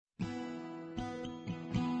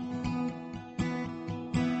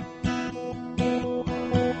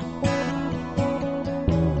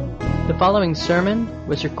following sermon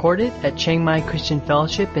was recorded at Chiang Mai Christian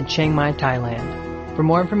Fellowship in Chiang Mai, Thailand. For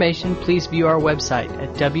more information, please view our website at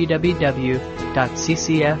www.ccfth.org.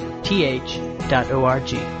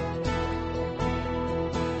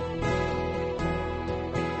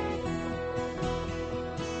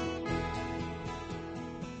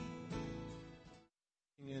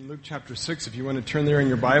 In Luke chapter 6, if you want to turn there in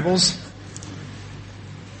your Bibles.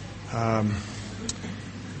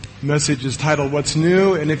 Message is titled, What's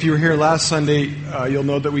New? And if you were here last Sunday, you'll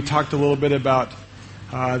know that we talked a little bit about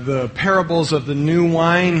the parables of the new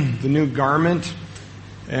wine, the new garment,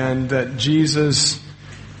 and that Jesus,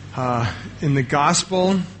 in the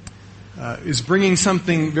gospel, is bringing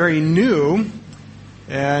something very new.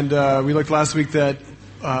 And we looked last week that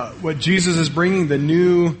what Jesus is bringing, the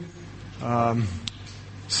new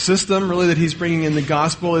system, really, that he's bringing in the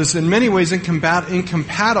gospel, is in many ways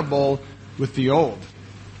incompatible with the old.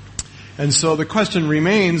 And so the question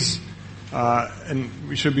remains, and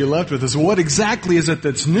we should be left with, is what exactly is it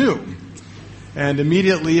that's new? And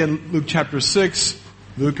immediately in Luke chapter 6,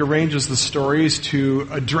 Luke arranges the stories to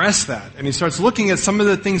address that. And he starts looking at some of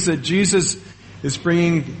the things that Jesus is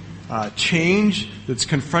bringing change, that's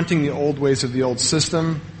confronting the old ways of the old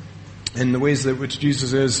system, and the ways that which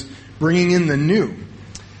Jesus is bringing in the new.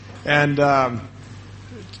 And to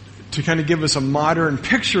kind of give us a modern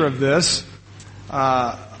picture of this,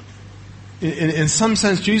 in some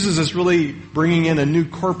sense, Jesus is really bringing in a new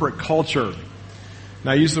corporate culture.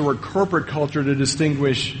 Now, I use the word corporate culture to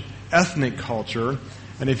distinguish ethnic culture.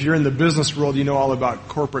 And if you're in the business world, you know all about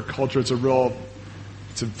corporate culture. It's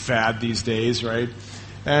a fad these days, right?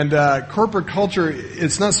 And corporate culture,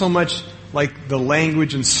 it's not so much like the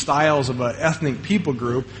language and styles of an ethnic people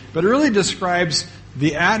group, but it really describes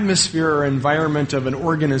the atmosphere or environment of an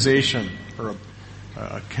organization or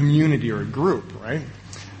a community or a group, right?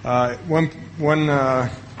 One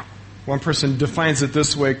person defines it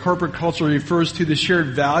this way: corporate culture refers to the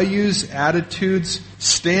shared values, attitudes,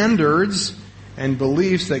 standards, and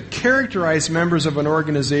beliefs that characterize members of an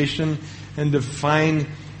organization and define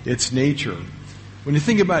its nature. When you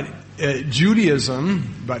think about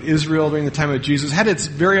Judaism, about Israel during the time of Jesus, had its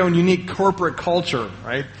very own unique corporate culture,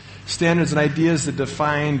 right? Standards and ideas that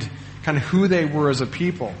defined kind of who they were as a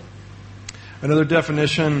people. Another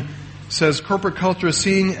definition says corporate culture is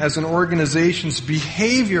seen as an organization's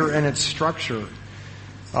behavior and its structure.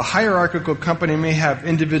 A hierarchical company may have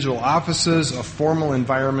individual offices, a formal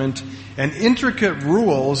environment, and intricate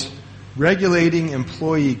rules regulating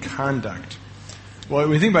employee conduct. Well,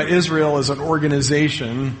 when you think about Israel as an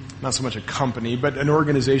organization, not so much a company, but an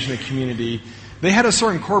organization, a community, they had a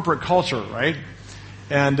certain corporate culture, right?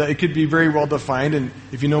 And it could be very well defined. And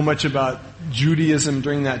if you know much about Judaism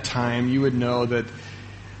during that time, you would know that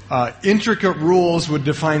intricate rules would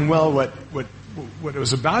define well what it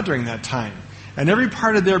was about during that time. And every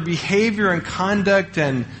part of their behavior and conduct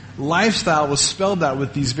and lifestyle was spelled out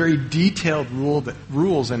with these very detailed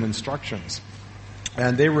rules and instructions.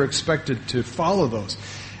 And they were expected to follow those.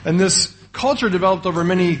 And this culture developed over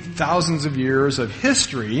many thousands of years of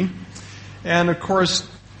history. And of course,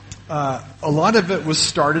 a lot of it was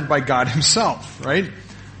started by God himself, right?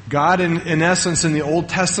 God, in essence, in the Old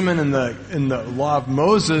Testament and in the law of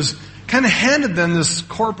Moses, kind of handed them this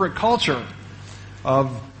corporate culture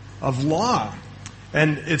of law.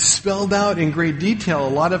 And it's spelled out in great detail a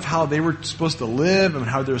lot of how they were supposed to live and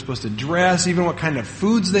how they were supposed to dress, even what kind of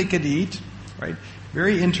foods they could eat, right?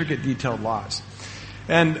 Very intricate, detailed laws.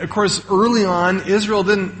 And, of course, early on, Israel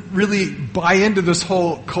didn't really buy into this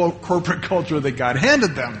whole corporate culture that God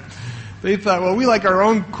handed them. They thought, well, we like our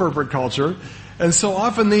own corporate culture. And so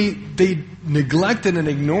often they neglected and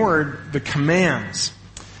ignored the commands.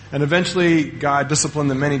 And eventually God disciplined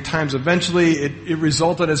them many times. Eventually it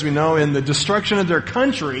resulted, as we know, in the destruction of their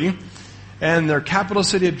country and their capital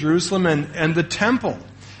city of Jerusalem and the temple.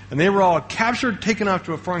 And they were all captured, taken off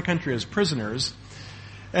to a foreign country as prisoners.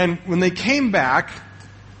 And when they came back,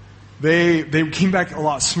 they came back a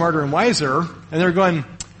lot smarter and wiser. And they're going,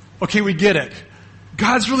 okay, we get it.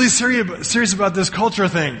 God's really serious about this culture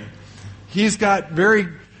thing. He's got very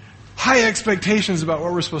high expectations about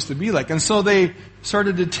what we're supposed to be like. And so they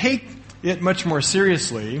started to take it much more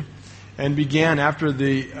seriously and began after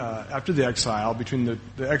the exile, between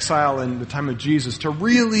the exile and the time of Jesus, to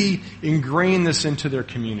really ingrain this into their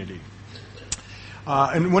community.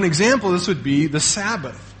 And one example of this would be the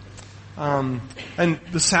Sabbath. And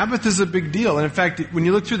the Sabbath is a big deal. And in fact, when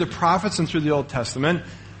you look through the prophets and through the Old Testament,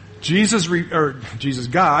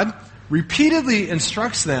 God repeatedly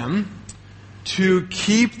instructs them to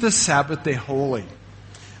keep the Sabbath day holy.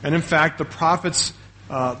 And in fact, the prophets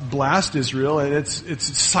blast Israel, and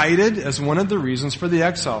it's cited as one of the reasons for the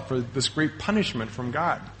exile, for this great punishment from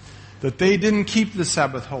God, that they didn't keep the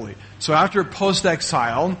Sabbath holy. So after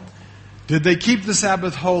post-exile, did they keep the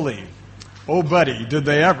Sabbath holy? Oh, buddy, did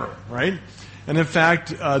they ever, right? And in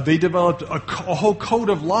fact, they developed a whole code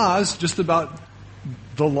of laws just about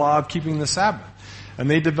the law of keeping the Sabbath. And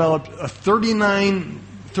they developed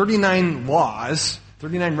 39 laws,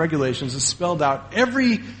 39 regulations that spelled out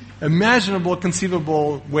every imaginable,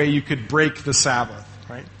 conceivable way you could break the Sabbath,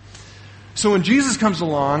 right? So when Jesus comes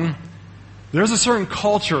along, there's a certain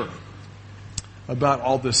culture about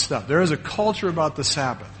all this stuff. There is a culture about the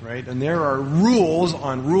Sabbath, right? And there are rules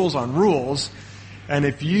on rules on rules. And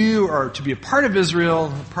if you are to be a part of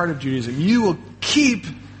Israel, a part of Judaism, you will keep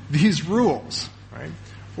these rules, right?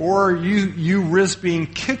 Or you risk being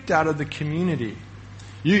kicked out of the community.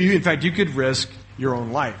 In fact, you could risk your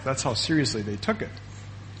own life. That's how seriously they took it.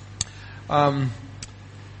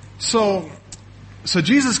 So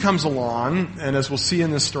Jesus comes along, and as we'll see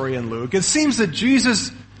in this story in Luke, it seems that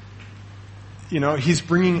Jesus, he's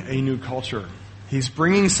bringing a new culture. He's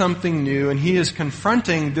bringing something new, and he is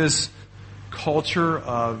confronting this culture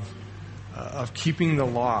of keeping the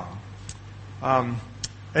law.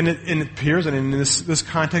 And it appears, and in this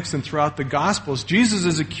context and throughout the Gospels, Jesus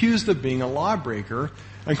is accused of being a lawbreaker,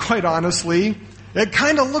 and quite honestly, it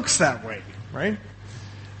kind of looks that way, right?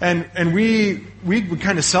 And we would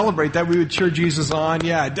kind of celebrate that. We would cheer Jesus on.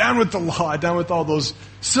 Yeah, down with the law, down with all those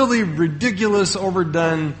silly, ridiculous,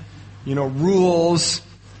 overdone, rules.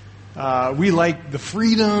 We like the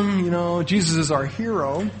freedom, Jesus is our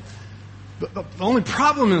hero. But the only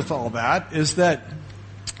problem with all that is that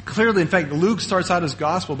clearly, in fact, Luke starts out his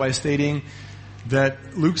gospel by stating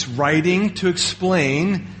that Luke's writing to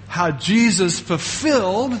explain how Jesus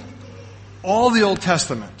fulfilled all the Old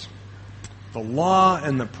Testament. The law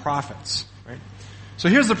and the prophets, right? So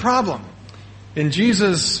here's the problem. In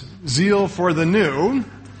Jesus' zeal for the new,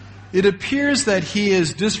 it appears that he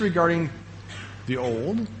is disregarding the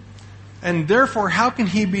old, and therefore, how can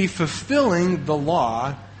he be fulfilling the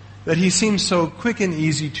law that he seems so quick and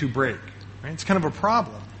easy to break? Right? It's kind of a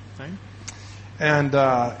problem, right? And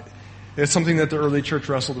it's something that the early church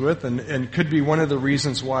wrestled with, and could be one of the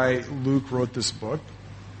reasons why Luke wrote this book.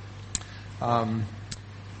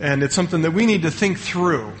 And it's something that we need to think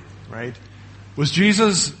through, right? Was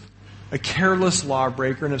Jesus a careless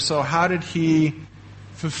lawbreaker? And if so, how did he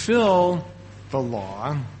fulfill the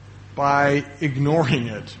law by ignoring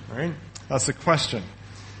it, right? That's the question.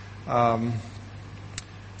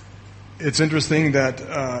 It's interesting that,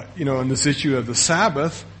 in this issue of the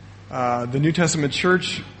Sabbath, the New Testament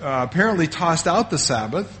church apparently tossed out the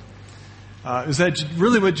Sabbath. Is that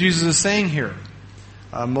really what Jesus is saying here?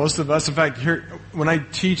 Most of us, in fact, here, when I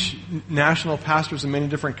teach national pastors in many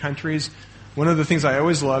different countries, one of the things I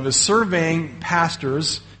always love is surveying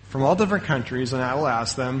pastors from all different countries, and I will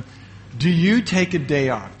ask them, do you take a day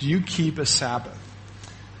off? Do you keep a Sabbath?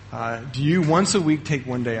 Do you once a week take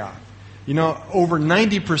one day off? Over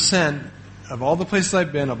 90% of all the places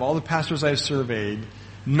I've been, of all the pastors I've surveyed,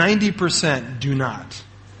 90% do not.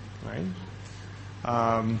 Right?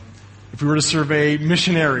 If we were to survey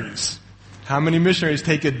missionaries, how many missionaries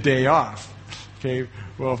take a day off? Okay,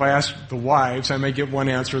 well, if I ask the wives, I may get one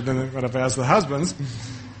answer than what if I ask the husbands.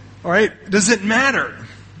 All right, does it matter?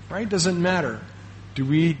 Right? Does it matter? Do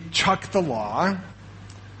we chuck the law,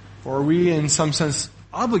 or are we, in some sense,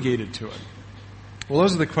 obligated to it? Well,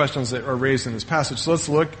 those are the questions that are raised in this passage. So let's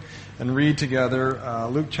look and read together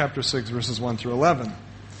Luke chapter 6, verses 1 through 11.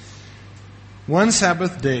 One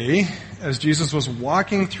Sabbath day, as Jesus was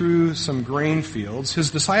walking through some grain fields,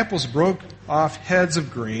 his disciples broke off heads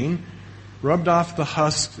of grain, rubbed off the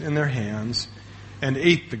husks in their hands, and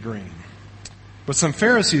ate the grain. But some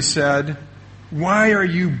Pharisees said, "Why are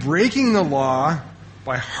you breaking the law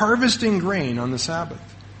by harvesting grain on the Sabbath?"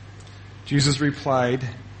 Jesus replied,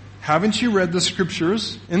 "Haven't you read in the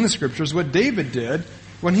Scriptures, what David did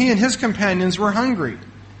when he and his companions were hungry?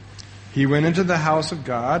 He went into the house of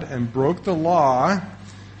God and broke the law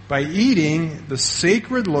by eating the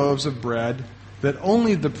sacred loaves of bread that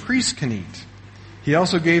only the priests can eat. He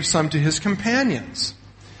also gave some to his companions."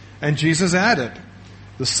 And Jesus added,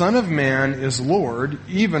 "The Son of Man is Lord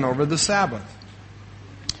even over the Sabbath."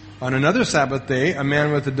 On another Sabbath day, a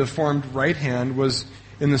man with a deformed right hand was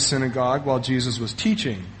in the synagogue while Jesus was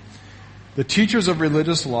teaching. The teachers of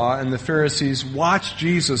religious law and the Pharisees watched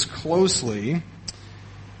Jesus closely.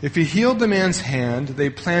 If he healed the man's hand, they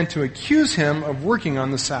planned to accuse him of working on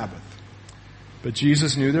the Sabbath. But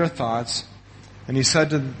Jesus knew their thoughts, and he said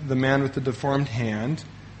to the man with the deformed hand,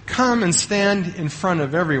 "Come and stand in front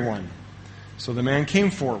of everyone." So the man came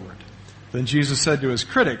forward. Then Jesus said to his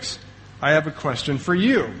critics, I have a question for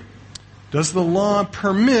you. Does the law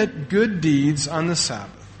permit good deeds on the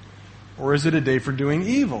Sabbath? Or is it a day for doing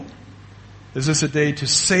evil? Is this a day to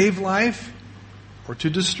save life or to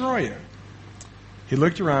destroy it? He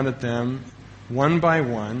looked around at them one by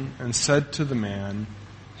one and said to the man,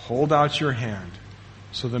 Hold out your hand.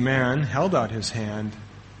 So the man held out his hand,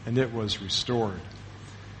 and it was restored.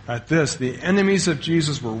 At this, the enemies of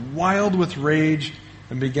Jesus were wild with rage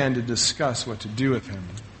and began to discuss what to do with him.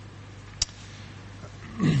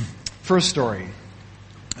 First story.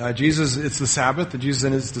 Jesus, it's the Sabbath. Jesus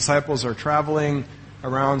and his disciples are traveling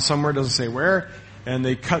around somewhere, doesn't say where, and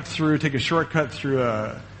they take a shortcut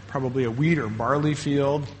through probably a wheat or barley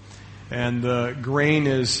field, and the grain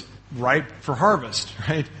is ripe for harvest,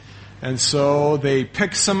 right? And so they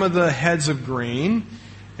pick some of the heads of grain,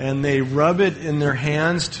 and they rub it in their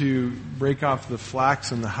hands to break off the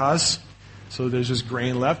flax and the husk, so there's just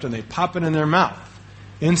grain left, and they pop it in their mouth.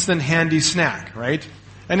 Instant handy snack, right?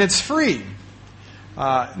 And it's free.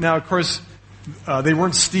 Now, of course, they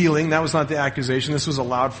weren't stealing. That was not the accusation. This was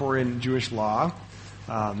allowed for in Jewish law.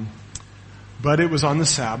 But it was on the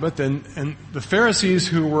Sabbath, and the Pharisees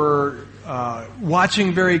who were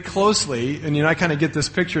watching very closely, and I kind of get this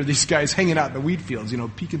picture of these guys hanging out in the wheat fields,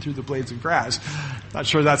 peeking through the blades of grass. Not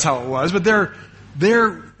sure that's how it was, but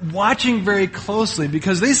they're watching very closely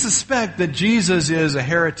because they suspect that Jesus is a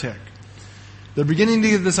heretic. They're beginning to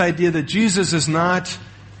get this idea that Jesus is not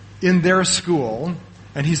in their school,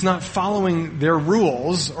 and he's not following their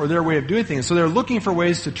rules or their way of doing things. So they're looking for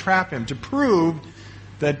ways to trap him, to prove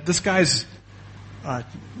that this guy's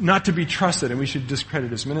not to be trusted and we should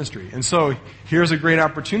discredit his ministry. And so here's a great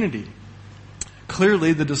opportunity.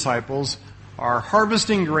 Clearly the disciples are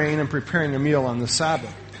harvesting grain and preparing a meal on the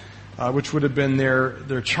Sabbath, which would have been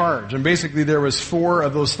their charge. And basically there was 4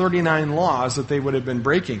 of those 39 laws that they would have been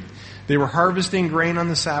breaking. They were harvesting grain on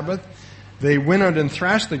the Sabbath. They went out and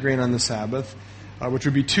thrashed the grain on the Sabbath, which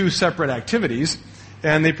would be 2 separate activities.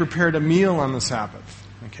 And they prepared a meal on the Sabbath.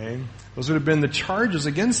 Okay? Those would have been the charges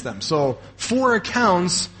against them. So 4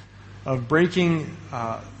 accounts of breaking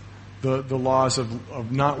the laws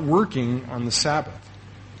of not working on the Sabbath.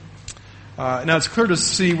 Now it's clear to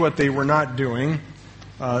see what they were not doing.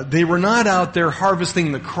 They were not out there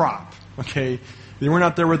harvesting the crop. Okay? They weren't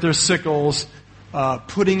out there with their sickles,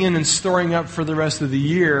 putting in and storing up for the rest of the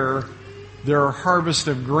year their harvest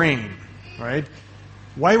of grain. Right?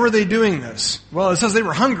 Why were they doing this? Well, it says they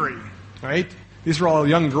were hungry. Right? These were all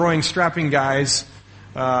young, growing, strapping guys.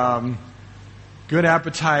 Good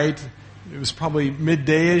appetite. It was probably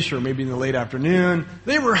midday-ish or maybe in the late afternoon.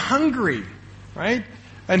 They were hungry, right?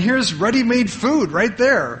 And here's ready-made food right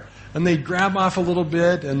there. And they grab off a little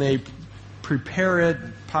bit and they prepare it,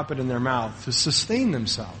 pop it in their mouth to sustain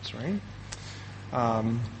themselves, right?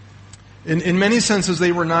 In many senses,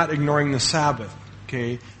 they were not ignoring the Sabbath.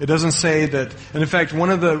 Okay, it doesn't say that, and in fact,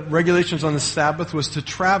 one of the regulations on the Sabbath was to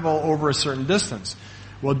travel over a certain distance.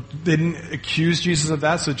 Well, they didn't accuse Jesus of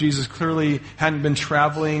that, so Jesus clearly hadn't been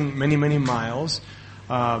traveling many, many miles.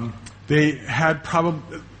 They had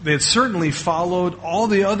certainly followed all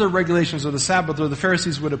the other regulations of the Sabbath, or the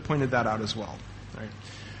Pharisees would have pointed that out as well. Right?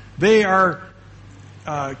 They are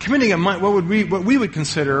committing what we would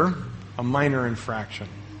consider a minor infraction.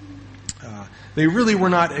 They really were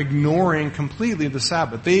not ignoring completely the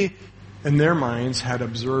Sabbath. They, in their minds, had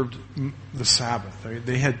observed the Sabbath.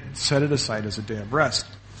 They had set it aside as a day of rest.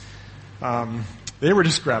 They were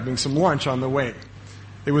just grabbing some lunch on the way.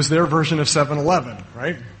 It was their version of 7-Eleven,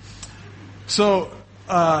 right? So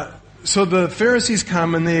the Pharisees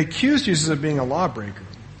come and they accuse Jesus of being a lawbreaker.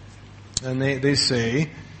 And they say,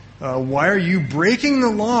 why are you breaking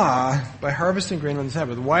the law by harvesting grain on the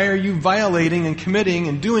Sabbath? Why are you violating and committing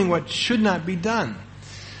and doing what should not be done?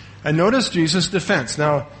 And notice Jesus' defense.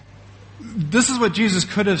 Now, this is what Jesus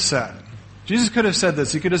could have said. Jesus could have said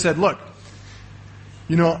this. He could have said, look,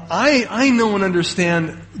 I know and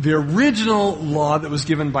understand the original law that was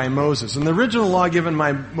given by Moses. And the original law given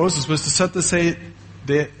by Moses was to set aside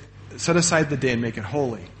the day and make it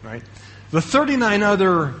holy, right? The 39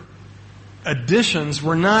 other additions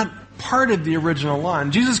were not part of the original law.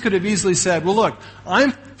 And Jesus could have easily said, well, look,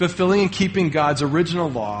 I'm fulfilling and keeping God's original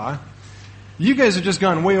law. You guys have just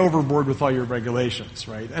gone way overboard with all your regulations,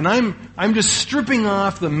 right? And I'm just stripping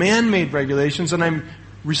off the man-made regulations and I'm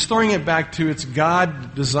restoring it back to its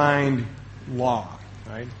God-designed law,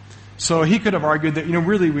 right? So he could have argued that,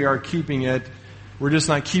 really we are keeping it. We're just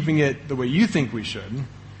not keeping it the way you think we should.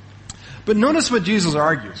 But notice what Jesus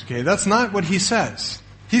argues, okay? That's not what he says.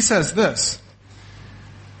 He says this.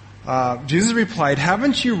 Jesus replied,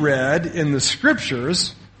 haven't you read in the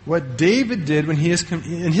Scriptures what David did when his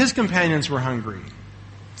companions were hungry.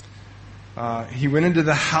 He went into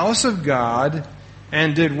the house of God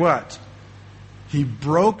and did what? He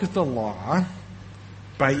broke the law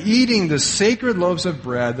by eating the sacred loaves of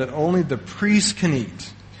bread that only the priest can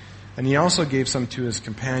eat. And he also gave some to his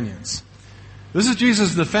companions. This is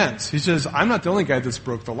Jesus' defense. He says, I'm not the only guy that's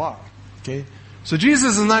broke the law. Okay? So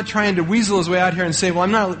Jesus is not trying to weasel his way out here and say, well,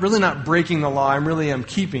 I'm really not breaking the law, I'm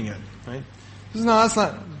keeping it. Right? He says, no,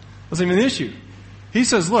 that's even the issue. He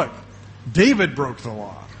says, look, David broke the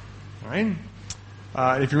law. Right?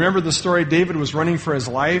 If you remember the story, David was running for his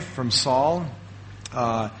life from Saul.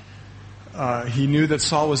 He knew that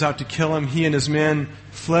Saul was out to kill him. He and his men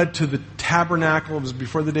fled to the tabernacle. It was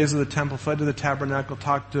before the days of the temple. Fled to the tabernacle,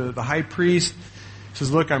 talked to the high priest. He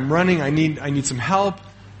says, look, I'm running. I need some help.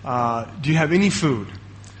 Do you have any food?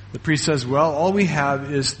 The priest says, well, all we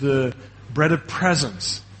have is the bread of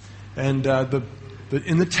presence. And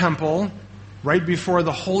in the temple, right before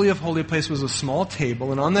the Holy of Holy place was a small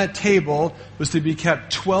table. And on that table was to be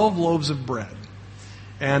kept 12 loaves of bread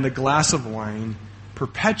and a glass of wine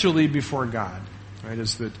perpetually before God. Right?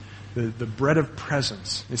 Is the bread of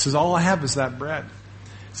presence. He says, all I have is that bread.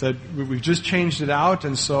 He said, we've just changed it out,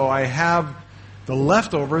 and so I have the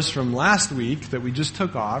leftovers from last week that we just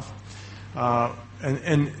took off,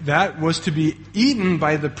 and that was to be eaten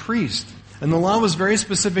by the priest. And the law was very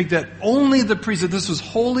specific that only the priest, that this was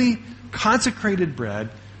holy, consecrated bread,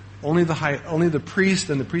 only the priest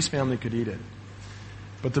and the priest family could eat it.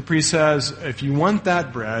 But the priest says, if you want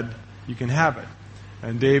that bread, you can have it.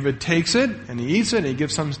 And David takes it, and he eats it, and he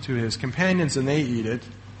gives some to his companions, and they eat it.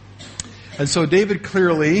 And so David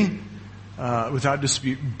clearly, without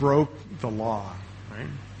dispute, broke the law. Right?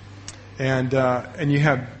 And you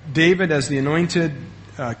have David as the anointed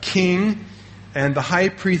king, and the high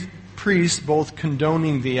priest both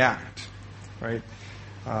condoning the act. Right?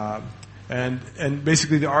 And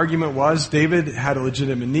basically the argument was David had a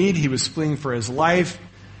legitimate need. He was fleeing for his life.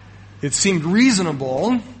 It seemed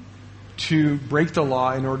reasonable to break the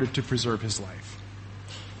law in order to preserve his life.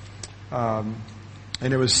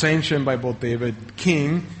 And it was sanctioned by both David,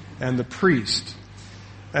 king, and the priest.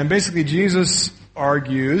 And basically Jesus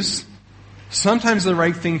argues, sometimes the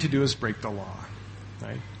right thing to do is break the law.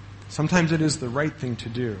 Right? Sometimes it is the right thing to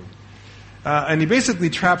do. And he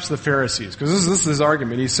basically traps the Pharisees, because this is his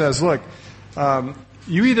argument. He says, look,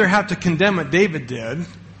 you either have to condemn what David did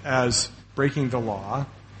as breaking the law,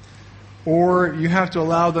 or you have to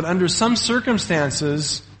allow that under some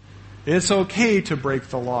circumstances, it's okay to break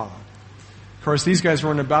the law. Of course, these guys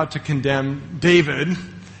weren't about to condemn David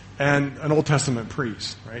and an Old Testament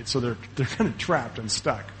priest, right? So they're kind of trapped and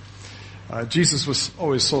stuck. Jesus was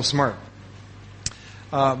always so smart.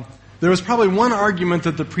 There was probably one argument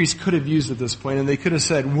that the priest could have used at this point, and they could have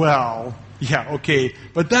said, well, yeah, okay,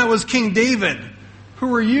 but that was King David.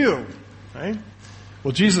 Who are you? Right?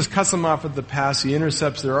 Well, Jesus cuts them off at the pass. He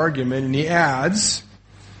intercepts their argument, and he adds,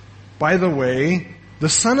 by the way, the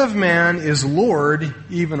Son of Man is Lord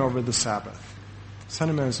even over the Sabbath. The Son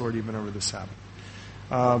of Man is Lord even over the Sabbath.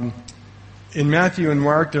 In Matthew and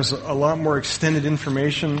Mark, there's a lot more extended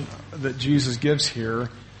information that Jesus gives here.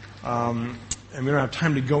 And we don't have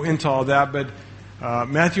time to go into all that, but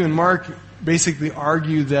Matthew and Mark basically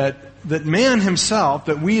argue that man himself,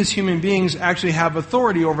 that we as human beings actually have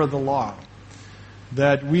authority over the law.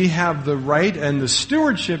 That we have the right and the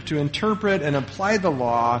stewardship to interpret and apply the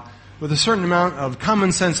law with a certain amount of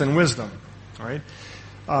common sense and wisdom. All right?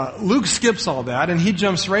 Luke skips all that, and he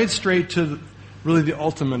jumps right straight to really the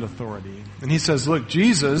ultimate authority. And he says, look,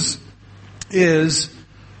 Jesus is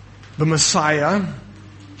the Messiah.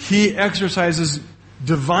 He exercises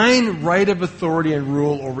divine right of authority and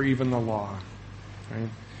rule over even the law.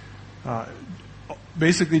 Right?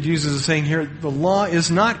 Basically, Jesus is saying here, the law is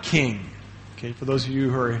not king. Okay, for those of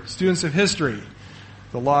you who are students of history,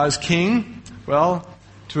 the law is king, well,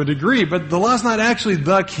 to a degree, but the law is not actually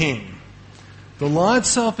the king. The law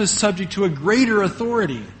itself is subject to a greater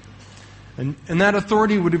authority. And that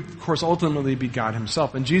authority would, of course, ultimately be God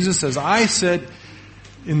himself. And Jesus says, I sit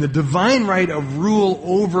in the divine right of rule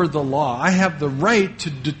over the law. I have the right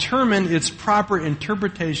to determine its proper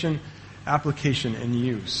interpretation, application, and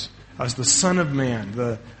use as the Son of Man,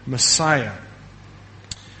 the Messiah.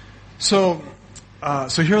 So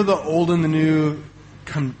here the old and the new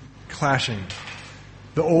come clashing.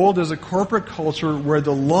 The old is a corporate culture where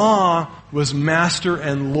the law was master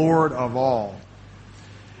and Lord of all.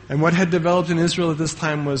 And what had developed in Israel at this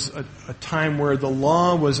time was a time where the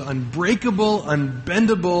law was unbreakable,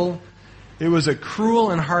 unbendable. It was a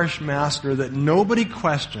cruel and harsh master that nobody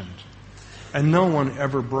questioned and no one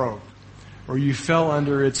ever broke. Or you fell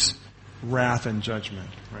under its wrath and judgment,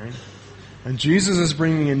 right? And Jesus is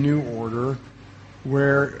bringing a new order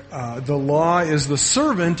where the law is the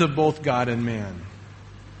servant of both God and man.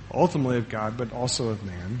 Ultimately of God, but also of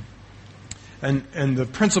man. And the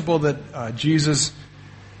principle that Jesus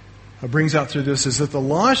brings out through this is that the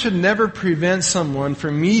law should never prevent someone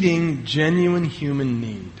from meeting genuine human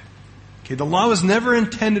need. Okay, the law was never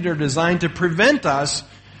intended or designed to prevent us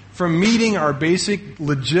from meeting our basic,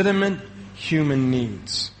 legitimate human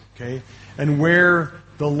needs. Okay? And where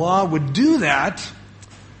the law would do that,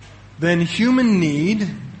 then human need,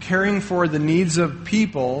 caring for the needs of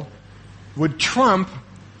people, would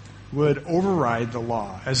override the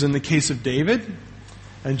law, as in the case of David.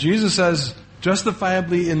 And Jesus says,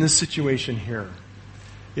 justifiably in this situation here,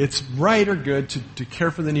 it's right or good to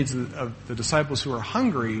care for the needs of the disciples who are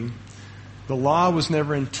hungry. The law was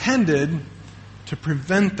never intended to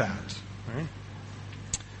prevent that. Right?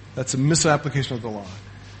 That's a misapplication of the law.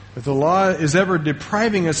 If the law is ever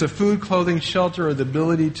depriving us of food, clothing, shelter, or the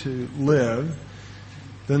ability to live,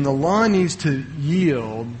 then the law needs to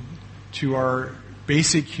yield to our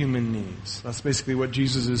basic human needs. That's basically what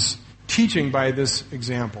Jesus is teaching by this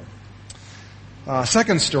example.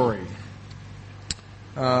 Second story.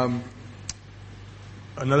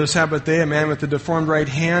 Another Sabbath day, a man with a deformed right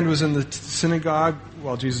hand was in the synagogue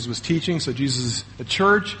while Jesus was teaching. So Jesus is at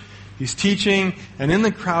church, he's teaching, and in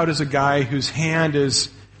the crowd is a guy whose hand is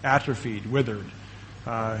atrophied, withered.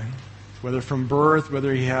 Whether from birth,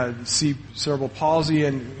 whether he had cerebral palsy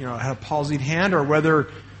and had a palsied hand, or whether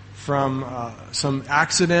from some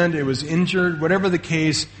accident it was injured. Whatever the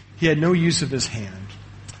case, he had no use of his hand.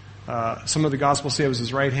 Some of the Gospels say it was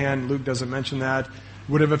his right hand. Luke doesn't mention that.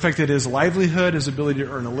 Would have affected his livelihood, his ability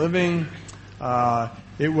to earn a living.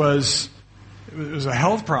 It was a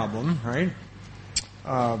health problem, right?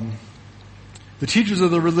 The teachers of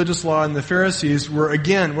the religious law and the Pharisees were,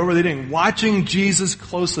 again, what were they doing? Watching Jesus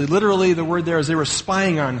closely. Literally, the word there is they were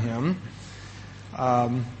spying on him.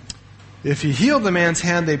 If he healed the man's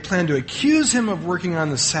hand, they planned to accuse him of working on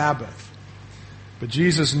the Sabbath. But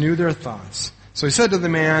Jesus knew their thoughts. So he said to the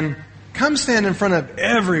man, "Come stand in front of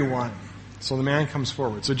everyone." So the man comes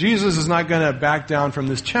forward. So Jesus is not going to back down from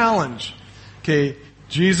this challenge. Okay,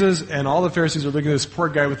 Jesus and all the Pharisees are looking at this poor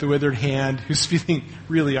guy with the withered hand who's feeling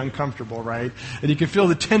really uncomfortable, right? And you can feel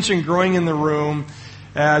the tension growing in the room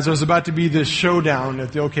as there's about to be this showdown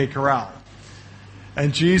at the OK Corral.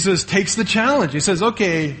 And Jesus takes the challenge. He says,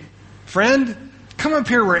 "Okay, friend, come up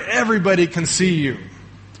here where everybody can see you."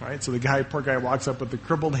 All right, so the poor guy walks up with the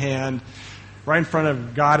crippled hand right in front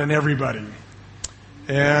of God and everybody.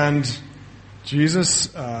 And Jesus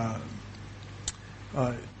is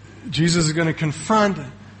going to confront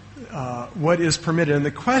what is permitted. And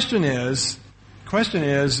the question is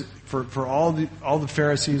for all the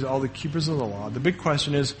Pharisees, all the keepers of the law, the big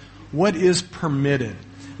question is, what is permitted?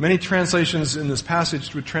 Many translations in this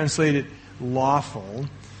passage would translate it lawful,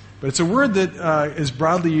 but it's a word that is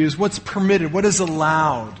broadly used. What's permitted? What is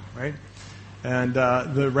allowed? Right? And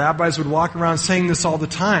the rabbis would walk around saying this all the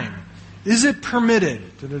time. Is it permitted?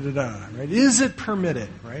 Right? Is it permitted?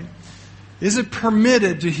 Right? Is it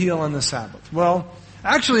permitted to heal on the Sabbath? Well,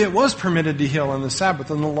 actually it was permitted to heal on the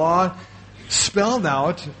Sabbath, and the law spelled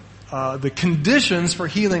out the conditions for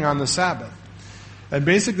healing on the Sabbath. And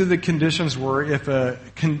basically the conditions were if a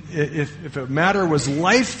matter was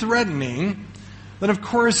life-threatening, then of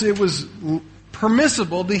course it was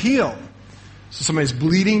permissible to heal. So somebody's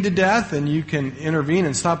bleeding to death and you can intervene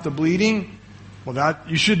and stop the bleeding, well, that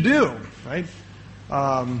you should do, right?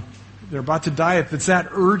 They're about to die. If it's that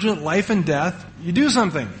urgent, life and death, you do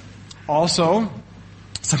something. Also,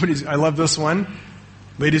 I love this one.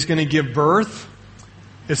 Lady's going to give birth.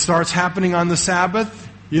 It starts happening on the Sabbath.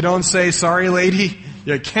 You don't say, "Sorry, lady,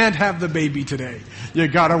 you can't have the baby today. You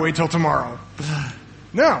got to wait till tomorrow."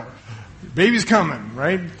 No. Baby's coming,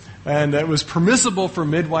 right? And it was permissible for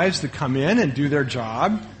midwives to come in and do their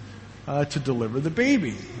job to deliver the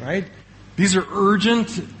baby, right? These are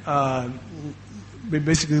urgent,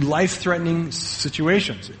 basically life-threatening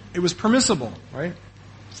situations. It was permissible, right?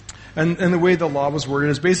 And the way the law was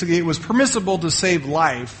worded is basically it was permissible to save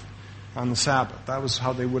life on the Sabbath. That was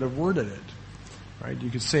how they would have worded it, right? You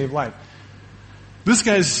could save life. This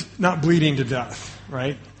guy's not bleeding to death,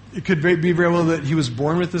 right? It could be very well that he was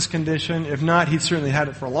born with this condition. If not, he'd certainly had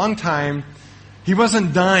it for a long time. He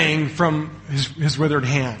wasn't dying from his withered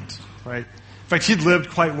hand, right? In fact, he'd lived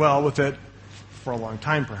quite well with it for a long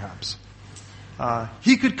time, perhaps.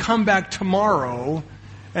 He could come back tomorrow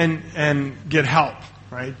and get help,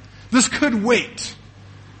 right? This could wait.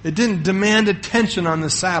 It didn't demand attention on the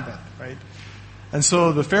Sabbath, right? And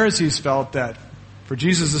so the Pharisees felt that for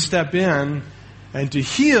Jesus to step in and to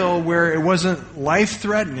heal where it wasn't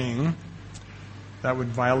life-threatening, that would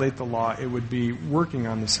violate the law. It would be working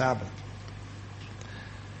on the Sabbath.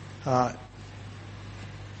 But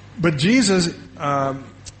Jesus,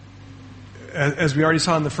 as we already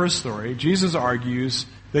saw in the first story, Jesus argues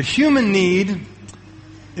that human need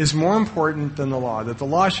is more important than the law, that the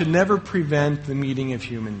law should never prevent the meeting of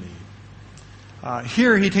human need.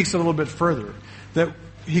 Here he takes it a little bit further, that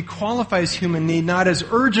he qualifies human need not as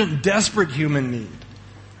urgent, desperate human need.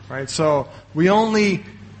 Right? So we only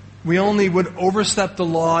would overstep the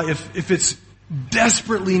law if it's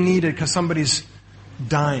desperately needed because somebody's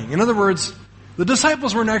dying. In other words, the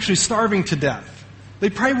disciples weren't actually starving to death. They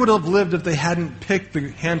probably would have lived if they hadn't picked the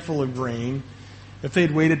handful of grain. If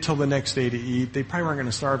they'd waited till the next day to eat, they probably weren't going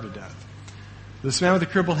to starve to death. This man with the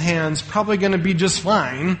crippled hand's probably going to be just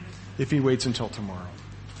fine if he waits until tomorrow.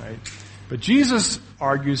 Right? But Jesus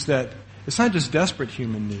argues that it's not just desperate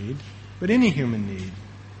human need, but any human need.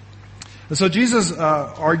 And so Jesus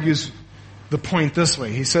argues the point this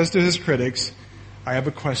way. He says to his critics, I have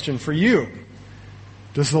a question for you.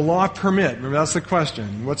 Does the law permit, remember that's the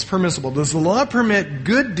question, what's permissible? Does the law permit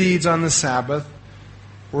good deeds on the Sabbath,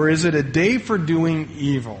 or is it a day for doing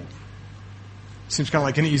evil? Seems kind of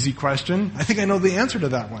like an easy question. I think I know the answer to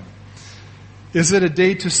that one. Is it a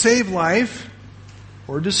day to save life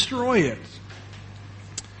or destroy it?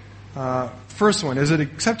 First one, is it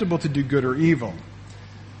acceptable to do good or evil?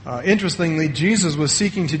 Interestingly, Jesus was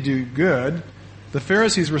seeking to do good. The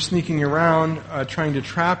Pharisees were sneaking around trying to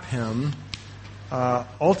trap him.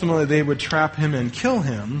 Ultimately, they would trap him and kill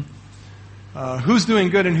him. Who's doing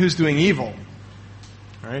good and who's doing evil?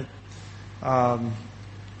 Right?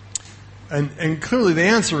 And clearly the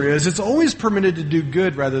answer is it's always permitted to do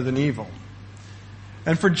good rather than evil.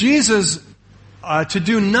 And for Jesus, to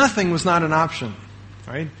do nothing was not an option.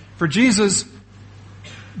 Right? For Jesus,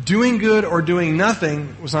 doing good or doing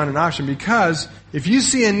nothing was not an option, because if you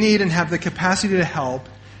see a need and have the capacity to help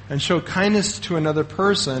and show kindness to another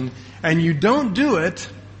person and you don't do it,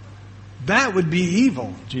 that would be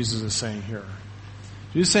evil, Jesus is saying here.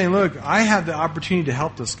 Jesus is saying, look, I have the opportunity to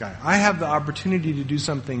help this guy. I have the opportunity to do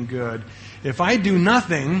something good. If I do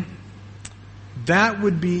nothing, that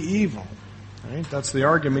would be evil. Right? That's the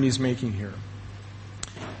argument he's making here.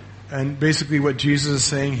 And basically what Jesus is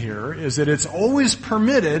saying here is that it's always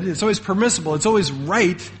permitted, it's always permissible, it's always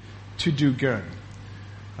right to do good.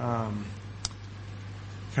 Kind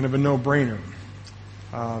of a no-brainer.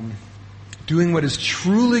 Doing what is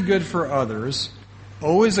truly good for others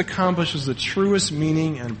always accomplishes the truest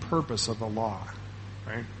meaning and purpose of the law.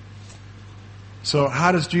 Right? So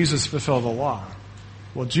how does Jesus fulfill the law?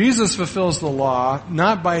 Well, Jesus fulfills the law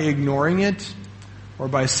not by ignoring it or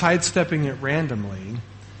by sidestepping it randomly,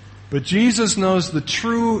 but Jesus knows the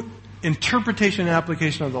true interpretation and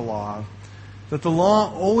application of the law, that the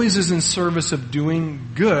law always is in service of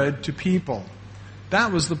doing good to people.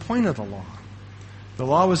 That was the point of the law. The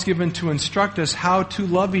law was given to instruct us how to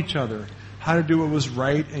love each other, how to do what was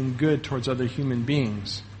right and good towards other human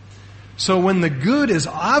beings. So when the good is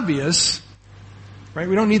obvious, right,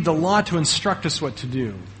 we don't need the law to instruct us what to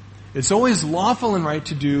do. It's always lawful and right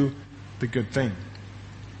to do the good thing.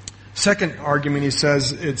 Second argument, he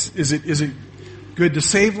says, is it good to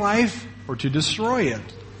save life or to destroy it?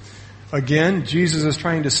 Again, Jesus is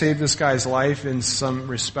trying to save this guy's life in some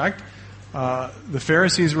respect. The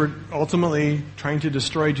Pharisees were ultimately trying to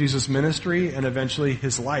destroy Jesus' ministry and eventually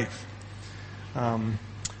his life. And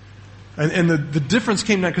the difference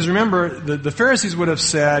came now, because remember, the Pharisees would have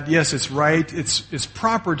said, yes, it's right, it's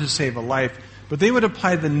proper to save a life, but they would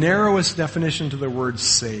apply the narrowest definition to the word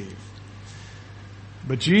save.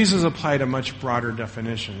 But Jesus applied a much broader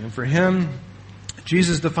definition. And for him,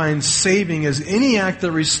 Jesus defines saving as any act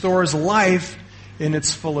that restores life in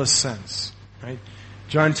its fullest sense. Right?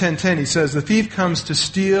 John 10:10, he says, the thief comes to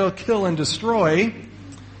steal, kill, and destroy.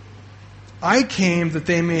 I came that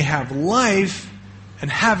they may have life and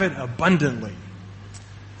have it abundantly.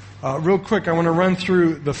 Real quick, I want to run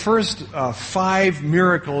through the first 5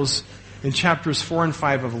 miracles in chapters 4 and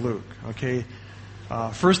 5 of Luke. Okay,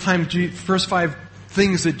 first 5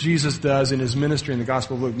 things that Jesus does in his ministry in the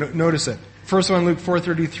Gospel of Luke. Notice it. First one, Luke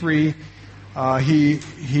 4:33.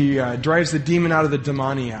 He drives the demon out of the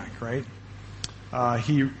demoniac. Right.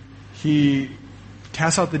 He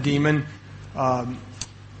casts out the demon.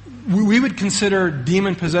 We would consider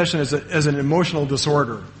demon possession as an emotional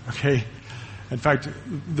disorder. Okay. In fact,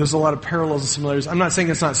 there's a lot of parallels and similarities. I'm not saying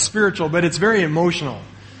it's not spiritual, but it's very emotional.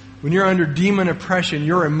 When you're under demon oppression,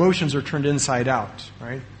 your emotions are turned inside out,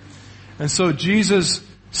 right? And so Jesus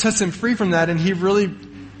sets him free from that, and he really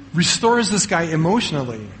restores this guy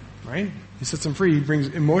emotionally, right? He sets him free. He brings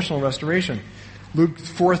emotional restoration. Luke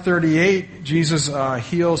 4:38, Jesus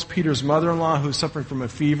heals Peter's mother-in-law who's suffering from a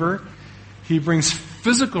fever. He brings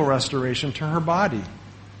physical restoration to her body.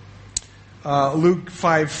 Luke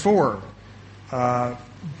 5:4,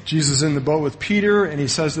 Jesus is in the boat with Peter, and he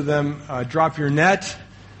says to them, drop your net.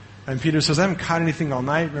 And Peter says, I haven't caught anything all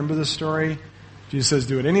night. Remember this story? Jesus says,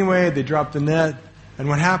 do it anyway. They drop the net. And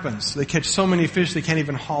what happens? They catch so many fish they can't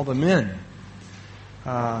even haul them in.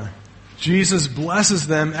 Jesus blesses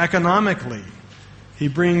them economically. He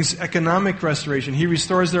brings economic restoration. He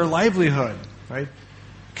restores their livelihood, right?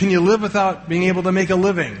 Can you live without being able to make a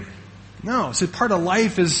living? No. So part of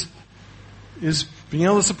life is being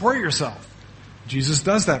able to support yourself. Jesus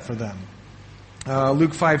does that for them.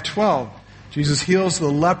 Luke 5:12, Jesus heals the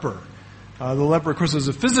leper. The leper, of course, was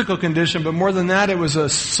a physical condition, but more than that, it was a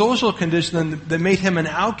social condition that made him an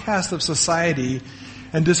outcast of society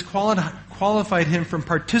and disqualified him from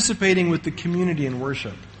participating with the community in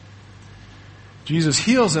worship. Jesus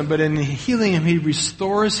heals him, but in healing him, he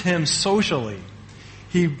restores him socially.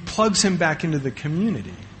 He plugs him back into the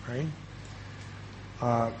community,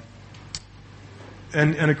 right?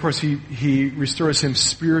 And of course, he restores him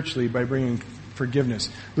spiritually by bringing forgiveness.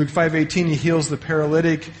 Luke 5:18, he heals the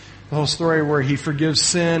paralytic. The whole story where he forgives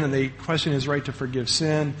sin, and they question his right to forgive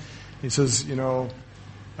sin. He says,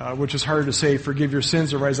 which is harder to say, forgive your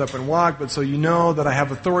sins or rise up and walk, but so you know that I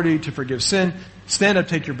have authority to forgive sin, stand up,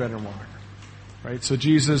 take your bed and walk. Right? So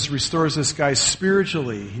Jesus restores this guy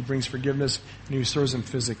spiritually. He brings forgiveness, and he restores him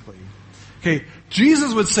physically. Okay,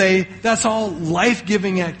 Jesus would say that's all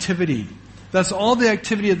life-giving activity. That's all the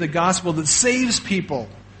activity of the gospel that saves people.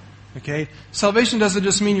 Okay? Salvation doesn't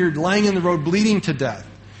just mean you're lying in the road bleeding to death.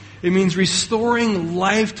 It means restoring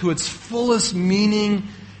life to its fullest meaning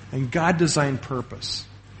and God-designed purpose.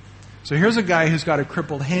 So here's a guy who's got a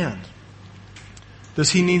crippled hand.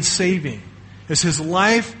 Does he need saving? Is his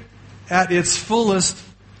life at its fullest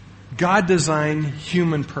God-designed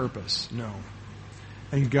human purpose? No.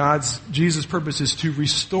 And Jesus' purpose is to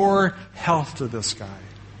restore health to this guy.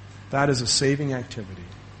 That is a saving activity.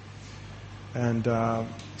 And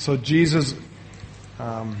so Jesus'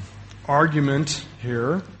 argument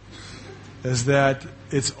here is that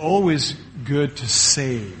it's always good to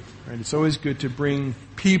save. Right? It's always good to bring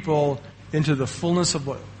people into the fullness of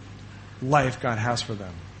what life God has for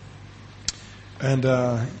them. And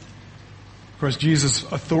of course, Jesus'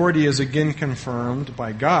 authority is again confirmed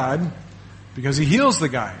by God because he heals the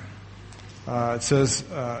guy. It says,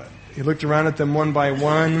 he looked around at them one by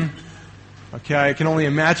one. Okay, I can only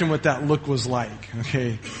imagine what that look was like.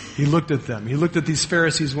 Okay, he looked at them. He looked at these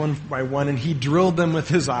Pharisees one by one, and he drilled them with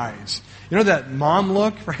his eyes. You know that mom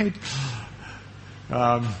look, right?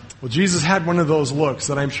 Well, Jesus had one of those looks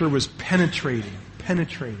that I'm sure was penetrating,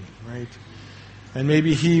 right? And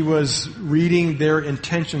maybe he was reading their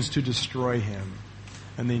intentions to destroy him,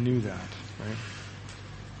 and they knew that, right?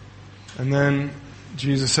 And then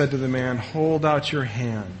Jesus said to the man, hold out your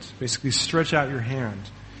hand. Basically, stretch out your hand.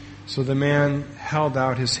 So the man held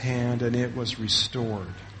out his hand, and it was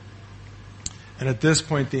restored. And at this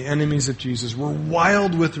point, the enemies of Jesus were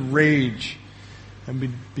wild with rage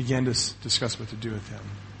and began to discuss what to do with him.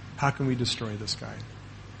 How can we destroy this guy?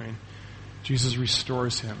 Right? Jesus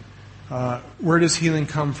restores him. Where does healing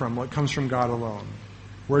come from? Well, it comes from God alone.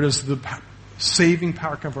 Where does the saving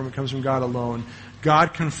power come from? It comes from God alone.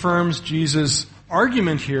 God confirms Jesus'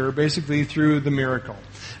 argument here basically through the miracle.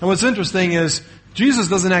 And what's interesting is Jesus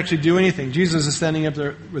doesn't actually do anything. Jesus is standing up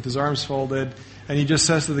there with his arms folded, and he just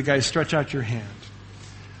says to the guy, stretch out your hand.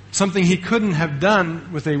 Something he couldn't have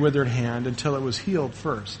done with a withered hand until it was healed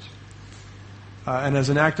first. And as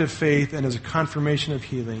an act of faith and as a confirmation of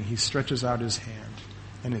healing, he stretches out his hand,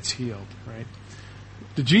 and it's healed, right?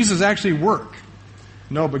 Did Jesus actually work?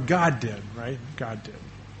 No, but God did, right? God did.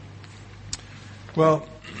 Well,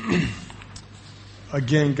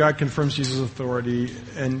 again, God confirms Jesus' authority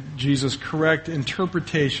and Jesus' correct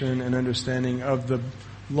interpretation and understanding of the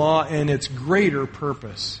law and its greater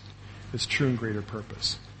purpose, its true and greater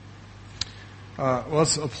purpose.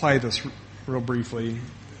 Let's apply this real briefly,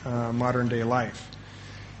 modern day life.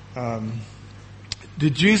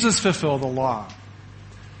 Did Jesus fulfill the law?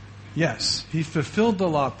 Yes, he fulfilled the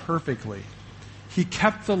law perfectly. He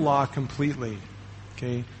kept the law completely.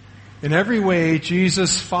 Okay? In every way,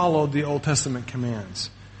 Jesus followed the Old Testament commands.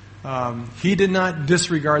 He did not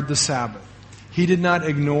disregard the Sabbath. He did not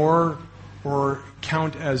ignore or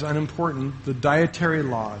count as unimportant the dietary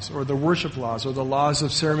laws or the worship laws or the laws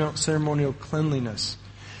of ceremonial cleanliness.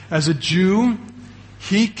 As a Jew,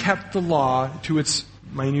 he kept the law to its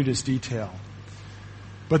minutest detail.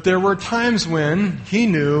 But there were times when he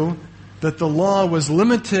knew that the law was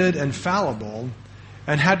limited and fallible,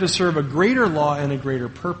 and had to serve a greater law and a greater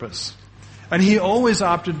purpose. And he always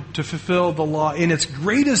opted to fulfill the law in its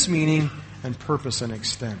greatest meaning and purpose and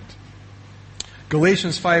extent.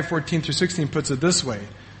 Galatians 5:14 through 16 puts it this way.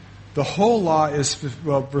 The whole law is,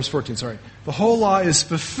 verse 14, sorry. The whole law is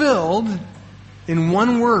fulfilled in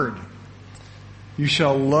one word. You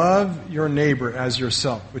shall love your neighbor as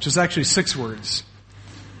yourself, which is actually 6 words.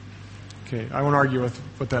 Okay, I won't argue with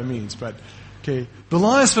what that means, but okay, the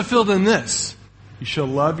law is fulfilled in this. You shall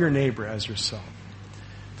love your neighbor as yourself.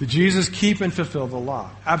 Did Jesus keep and fulfill the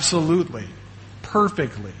law? Absolutely.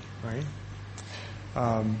 Perfectly, right?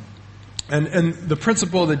 And the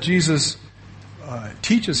principle that Jesus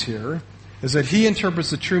teaches here is that he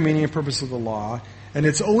interprets the true meaning and purpose of the law, and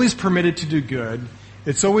it's always permitted to do good.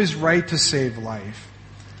 It's always right to save life.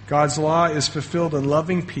 God's law is fulfilled in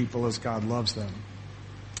loving people as God loves them.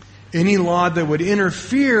 Any law that would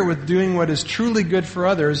interfere with doing what is truly good for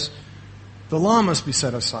others, the law must be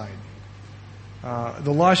set aside.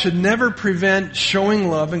 The law should never prevent showing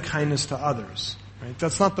love and kindness to others. Right?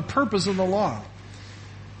 That's not the purpose of the law.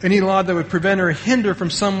 Any law that would prevent or hinder from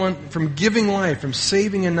someone from giving life, from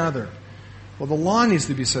saving another, well, the law needs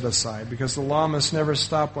to be set aside because the law must never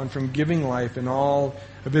stop one from giving life in all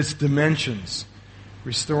of its dimensions,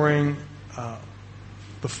 restoring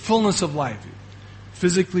the fullness of life,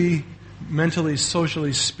 physically, mentally,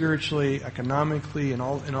 socially, spiritually, economically, in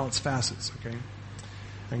all its facets. Okay,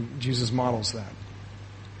 and Jesus models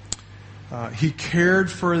that. He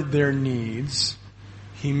cared for their needs.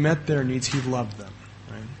 He met their needs. He loved them.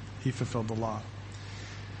 Right? He fulfilled the law.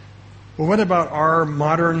 Well, what about our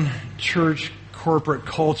modern church corporate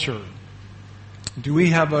culture? Do we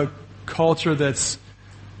have a culture that's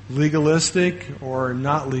legalistic or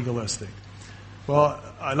not legalistic? Well,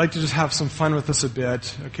 I'd like to just have some fun with this a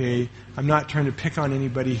bit. Okay, I'm not trying to pick on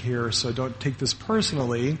anybody here, so don't take this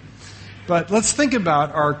personally. But let's think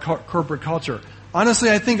about our corporate culture.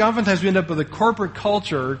 Honestly, I think oftentimes we end up with a corporate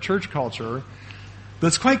culture, church culture,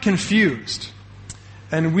 that's quite confused.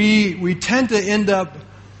 And we tend to end up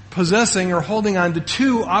possessing or holding on to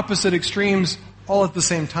 2 opposite extremes all at the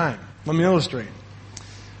same time. Let me illustrate.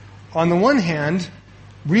 On the one hand,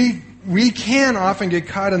 we can often get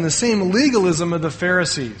caught in the same legalism of the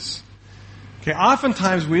Pharisees. Okay,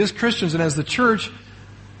 oftentimes we as Christians and as the church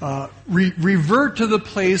revert to the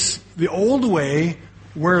place, the old way,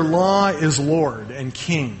 where law is Lord and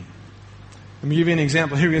King. Let me give you an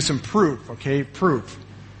example. Here we have some proof, okay? Proof.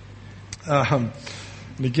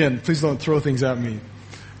 And again, please don't throw things at me.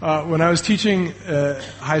 When I was teaching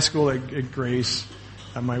high school at Grace,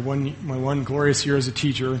 my one glorious year as a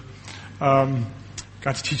teacher, got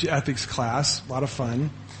to teach an ethics class, a lot of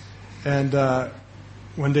fun. And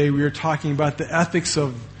one day we were talking about the ethics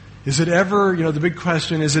of, is it ever, the big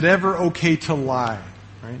question, is it ever okay to lie?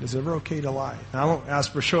 Right? Is it ever okay to lie? Now, I won't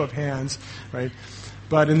ask for a show of hands, right?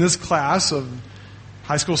 But in this class of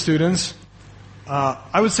high school students,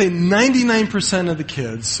 I would say 99% of the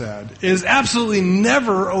kids said, it is absolutely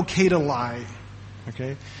never okay to lie.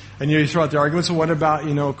 Okay? And you throw out the arguments, so what about,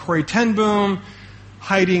 Corrie ten Boom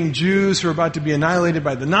hiding Jews who are about to be annihilated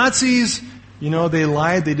by the Nazis? They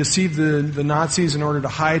lied, they deceived the Nazis in order to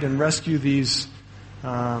hide and rescue these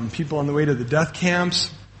people on the way to the death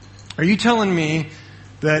camps. Are you telling me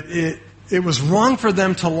that it was wrong for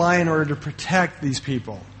them to lie in order to protect these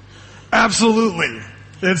people? Absolutely.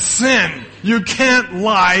 It's sin. You can't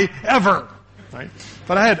lie ever. Right?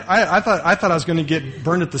 But I thought I was going to get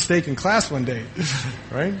burned at the stake in class one day.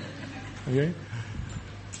 Right? Okay.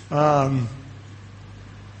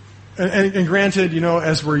 And granted,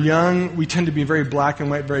 as we're young, we tend to be very black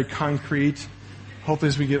and white, very concrete. Hopefully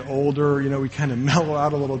as we get older, we kind of mellow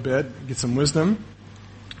out a little bit, get some wisdom.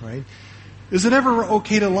 Right? Is it ever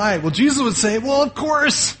okay to lie? Well, Jesus would say, well, of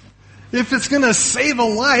course. If it's going to save a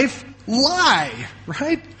life, lie.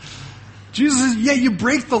 Right? Jesus says, yeah, you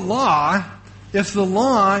break the law if the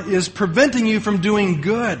law is preventing you from doing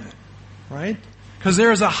good. Right? Because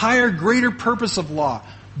there is a higher, greater purpose of law.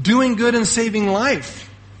 Doing good and saving life.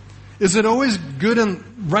 Is it always good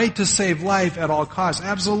and right to save life at all costs?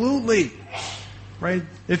 Absolutely. Right?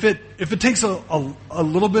 If it takes a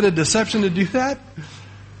little bit of deception to do that,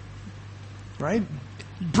 right?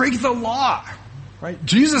 Break the law. Right?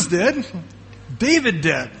 Jesus did. David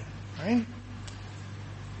did. Right?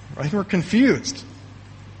 Right? We're confused.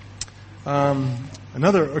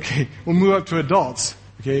 Okay, we'll move up to adults.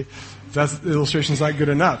 Okay? The illustration's not good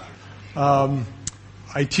enough.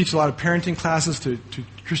 I teach a lot of parenting classes to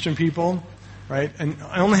Christian people, right? And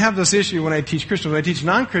I only have this issue when I teach Christians. When I teach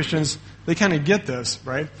non-Christians, they kind of get this,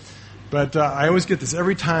 right? But I always get this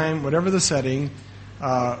every time, whatever the setting.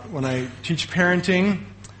 When I teach parenting,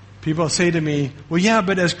 People say to me, well, yeah,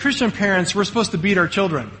 but as Christian parents, we're supposed to beat our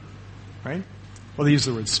children, right? Well, they use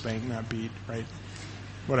the word spank, not beat, right?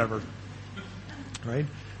 Whatever, right?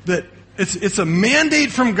 That it's a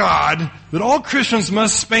mandate from God that all Christians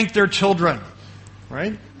must spank their children,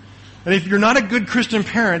 right? And if you're not a good Christian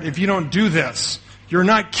parent, if you don't do this, you're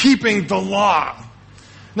not keeping the law.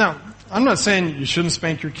 Now, I'm not saying you shouldn't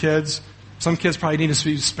spank your kids. Some kids probably need to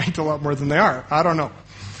be spanked a lot more than they are. I don't know,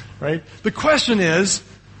 right? The question is,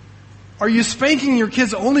 are you spanking your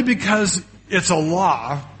kids only because it's a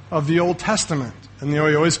law of the Old Testament? And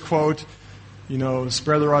you always quote,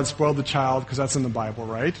 spare the rod, spoil the child, because that's in the Bible,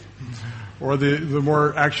 right? Or the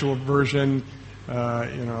more actual version,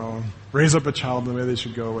 raise up a child the way they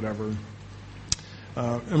should go, whatever.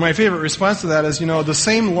 And my favorite response to that is, the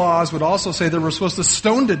same laws would also say that we're supposed to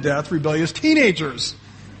stone to death rebellious teenagers,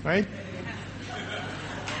 right?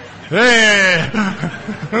 Hey!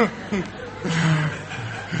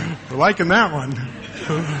 We're liking that one.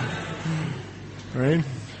 Right?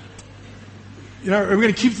 Are we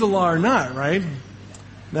going to keep the law or not, right?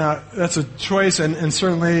 Now, that's a choice, and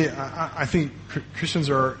certainly I think Christians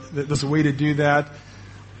there's a way to do that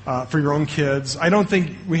for your own kids. I don't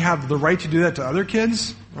think we have the right to do that to other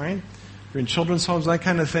kids, right? You're in children's homes, that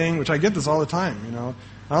kind of thing, which I get this all the time,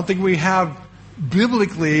 I don't think we have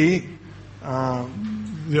biblically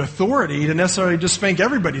the authority to necessarily just spank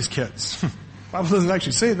everybody's kids. The Bible doesn't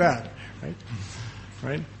actually say that,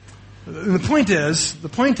 right? And the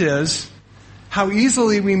point is how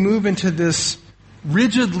easily we move into this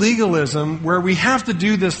rigid legalism where we have to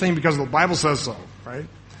do this thing because the Bible says so, right?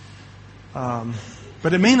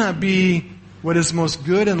 But it may not be what is most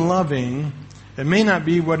good and loving. It may not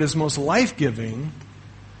be what is most life-giving,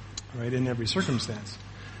 right, in every circumstance.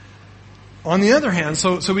 On the other hand,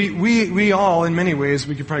 so we all, in many ways,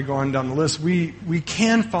 we could probably go on down the list, we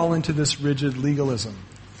can fall into this rigid legalism.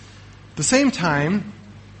 At the same time,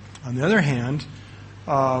 on the other hand,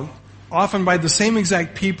 often by the same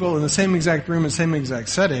exact people in the same exact room, in the same exact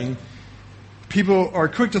setting, people are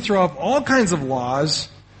quick to throw up all kinds of laws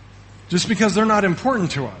just because they're not important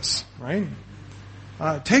to us, right?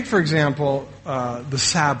 Take, for example, the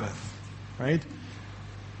Sabbath, right?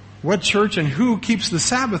 What church and who keeps the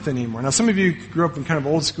Sabbath anymore? Now, some of you grew up in kind of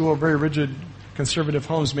old school, very rigid, conservative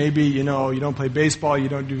homes. Maybe, you don't play baseball, you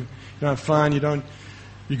don't have fun, you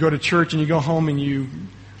go to church and you go home and you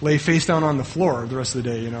lay face down on the floor the rest of the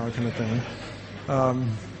day, kind of thing.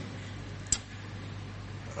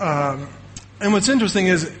 And what's interesting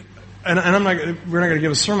is, and we're not going to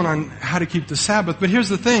give a sermon on how to keep the Sabbath, but here's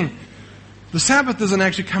the thing. The Sabbath doesn't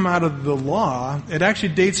actually come out of the law. It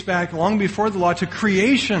actually dates back long before the law to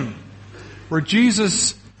creation, where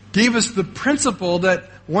Jesus gave us the principle that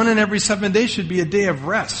 1 in every 7 days should be a day of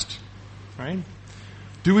rest, right?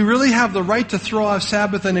 Do we really have the right to throw off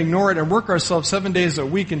Sabbath and ignore it and work ourselves 7 days a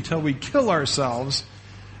week until we kill ourselves?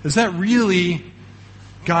 Is that really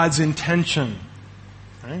God's intention?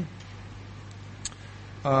 Right?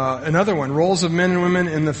 Another one, roles of men and women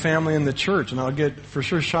in the family and the church. And I'll get for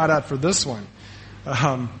sure shot at for this one.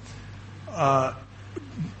 Can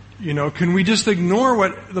we just ignore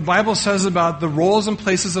what the Bible says about the roles and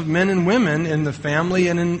places of men and women in the family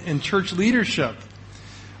and in church leadership?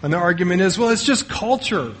 And the argument is, well, it's just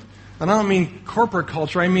culture. And I don't mean corporate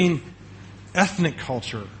culture, I mean ethnic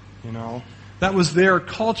culture, That was their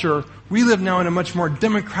culture. We live now in a much more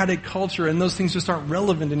democratic culture, and those things just aren't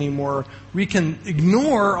relevant anymore. We can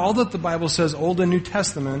ignore all that the Bible says, Old and New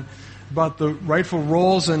Testament, about the rightful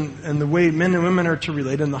roles and the way men and women are to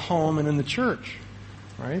relate in the home and in the church.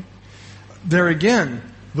 Right? There again,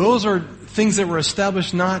 those are things that were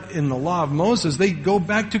established not in the law of Moses. They go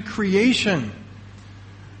back to creation.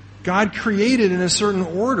 God created in a certain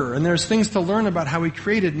order, and there's things to learn about how He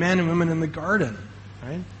created man and women in the garden.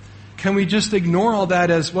 Right? Can we just ignore all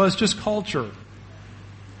that as, well, it's just culture?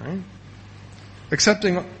 Right?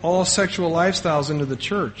 Accepting all sexual lifestyles into the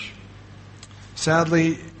church.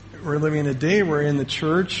 Sadly, we're living in a day where in the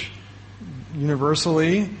church,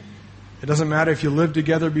 universally, it doesn't matter if you live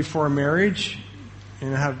together before marriage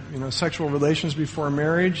and have sexual relations before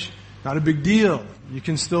marriage, not a big deal. You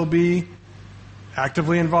can still be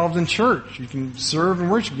actively involved in church. You can serve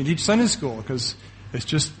and worship. You can teach Sunday school because it's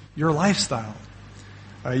just your lifestyle.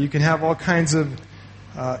 You can have all kinds of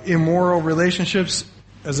immoral relationships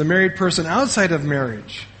as a married person outside of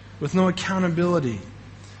marriage with no accountability.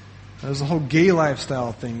 There's the whole gay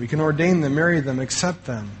lifestyle thing. We can ordain them, marry them, accept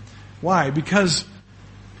them. Why? Because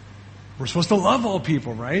we're supposed to love all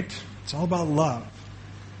people, right? It's all about love.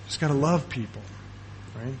 Just got to love people,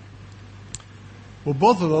 right? Well,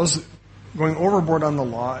 both of those, going overboard on the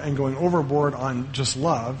law and going overboard on just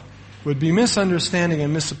love, would be misunderstanding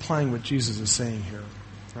and misapplying what Jesus is saying here,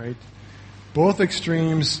 right? Both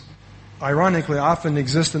extremes, ironically, often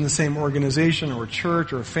exist in the same organization or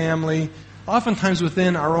church or family, oftentimes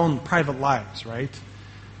within our own private lives, right?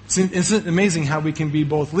 It's amazing how we can be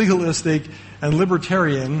both legalistic and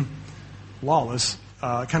libertarian, lawless,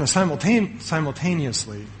 kind of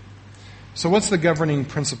simultaneously. So what's the governing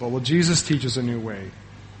principle? Well, Jesus teaches a new way.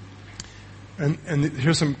 And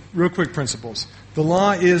here's some real quick principles. The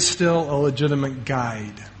law is still a legitimate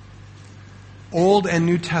guide. Old and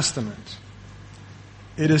New Testament.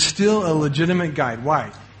 It is still a legitimate guide.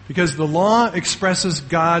 Why? Because the law expresses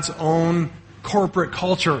God's own corporate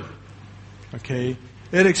culture. Okay?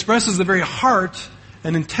 It expresses the very heart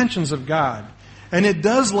and intentions of God. And it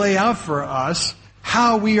does lay out for us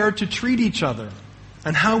how we are to treat each other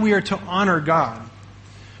and how we are to honor God.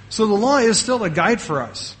 So the law is still a guide for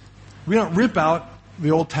us. We don't rip out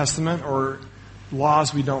the Old Testament or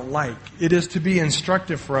laws we don't like. It is to be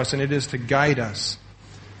instructive for us, and it is to guide us.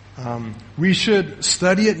 We should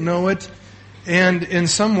study it, know it, and in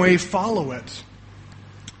some way follow it.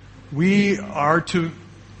 We are to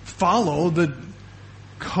follow the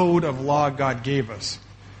code of law God gave us,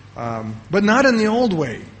 but not in the old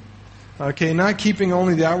way. Okay, not keeping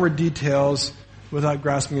only the outward details without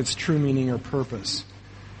grasping its true meaning or purpose.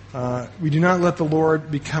 We do not let the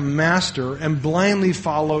Lord become master and blindly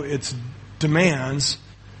follow its demands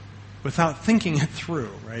without thinking it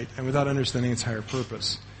through, right? And without understanding its higher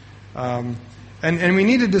purpose. And we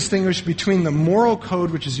need to distinguish between the moral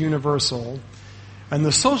code, which is universal, and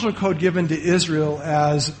the social code given to Israel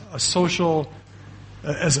as a social,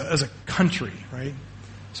 as a country, right?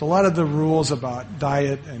 So a lot of the rules about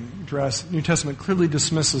diet and dress, New Testament clearly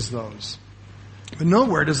dismisses those. But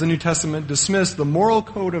nowhere does the New Testament dismiss the moral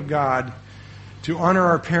code of God to honor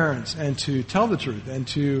our parents and to tell the truth and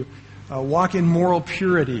to walk in moral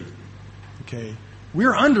purity. Okay,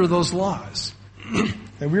 we're under those laws,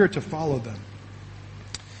 and we are to follow them.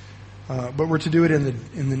 But we're to do it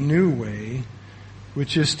in the new way,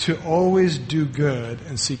 which is to always do good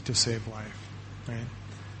and seek to save life. Right?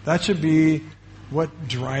 That should be what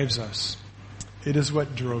drives us. It is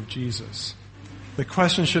what drove Jesus. The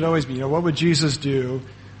question should always be, what would Jesus do?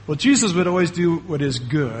 Well, Jesus would always do what is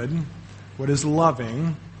good, what is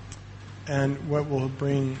loving, and what will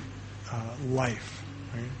bring life.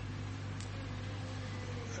 Right?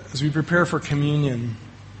 As we prepare for communion,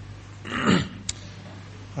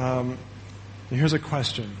 here's a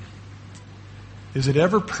question. Is it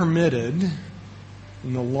ever permitted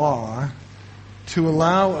in the law to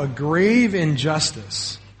allow a grave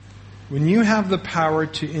injustice when you have the power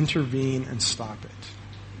to intervene and stop it?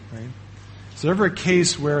 Right? Is there ever a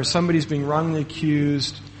case where somebody's being wrongly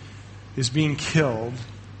accused, is being killed,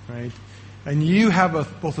 right? And you have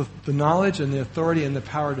both the knowledge and the authority and the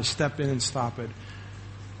power to step in and stop it?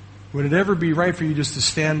 Would it ever be right for you just to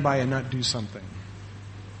stand by and not do something?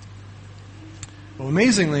 Well,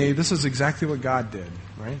 amazingly, this is exactly what God did,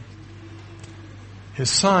 right? His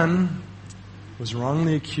son was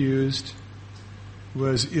wrongly accused,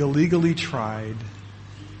 was illegally tried,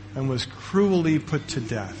 and was cruelly put to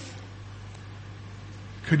death.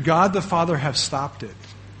 Could God the Father have stopped it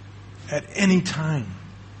at any time?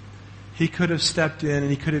 He could have stepped in and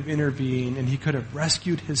he could have intervened and he could have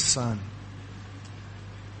rescued his son.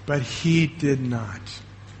 But he did not.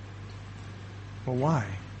 Well, why?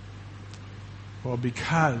 Well,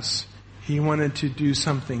 because he wanted to do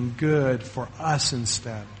something good for us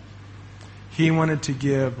instead. He wanted to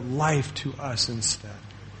give life to us instead.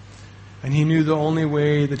 And he knew the only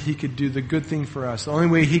way that he could do the good thing for us, the only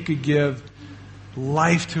way he could give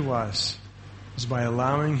life to us, was by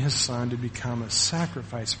allowing his son to become a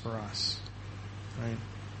sacrifice for us. Right?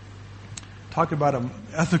 Talk about an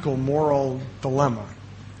ethical, moral dilemma.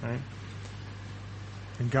 Right?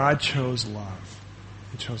 And God chose love.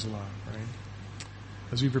 He chose love, right?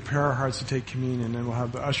 As we prepare our hearts to take communion, and we'll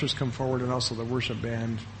have the ushers come forward and also the worship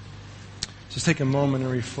band. Just take a moment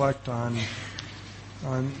and reflect on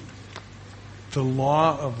the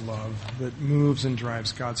law of love that moves and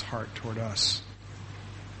drives God's heart toward us.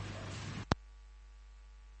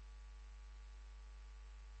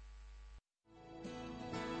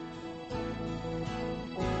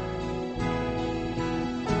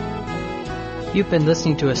 You've been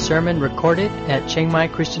listening to a sermon recorded at Chiang Mai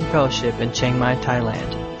Christian Fellowship in Chiang Mai,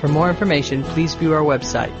 Thailand. For more information, please view our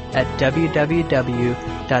website at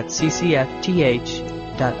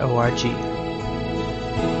www.ccfth.org.